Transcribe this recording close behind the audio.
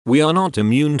We are not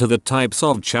immune to the types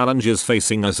of challenges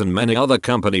facing us and many other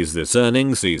companies this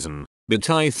earnings season, but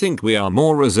I think we are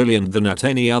more resilient than at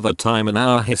any other time in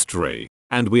our history,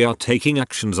 and we are taking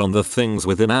actions on the things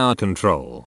within our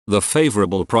control. The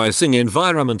favorable pricing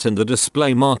environment in the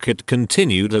display market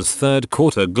continued as third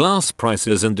quarter glass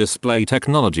prices and display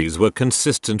technologies were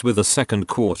consistent with the second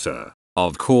quarter.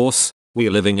 Of course, we're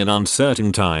living in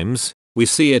uncertain times. We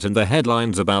see it in the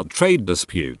headlines about trade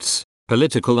disputes,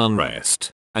 political unrest,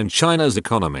 and China's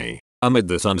economy. Amid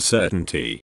this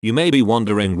uncertainty, you may be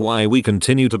wondering why we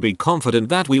continue to be confident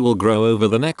that we will grow over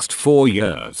the next 4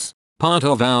 years. Part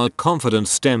of our confidence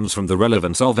stems from the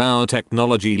relevance of our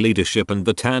technology leadership and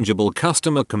the tangible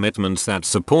customer commitments that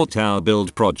support our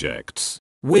build projects.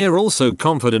 We're also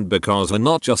confident because we're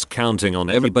not just counting on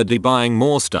everybody buying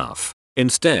more stuff.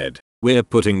 Instead, we're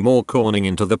putting more Corning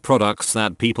into the products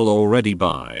that people already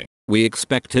buy. We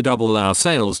expect to double our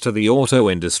sales to the auto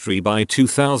industry by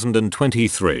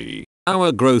 2023.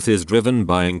 Our growth is driven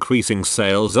by increasing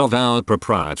sales of our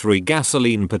proprietary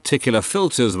gasoline particulate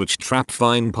filters which trap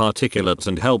fine particulates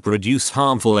and help reduce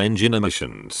harmful engine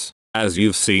emissions. As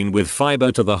you've seen with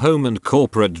fiber to the home and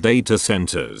corporate data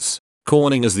centers,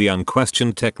 Corning is the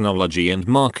unquestioned technology and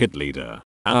market leader.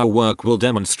 Our work will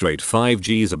demonstrate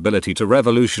 5G's ability to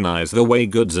revolutionize the way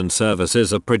goods and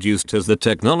services are produced as the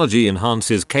technology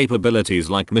enhances capabilities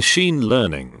like machine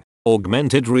learning,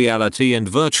 augmented reality and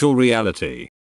virtual reality.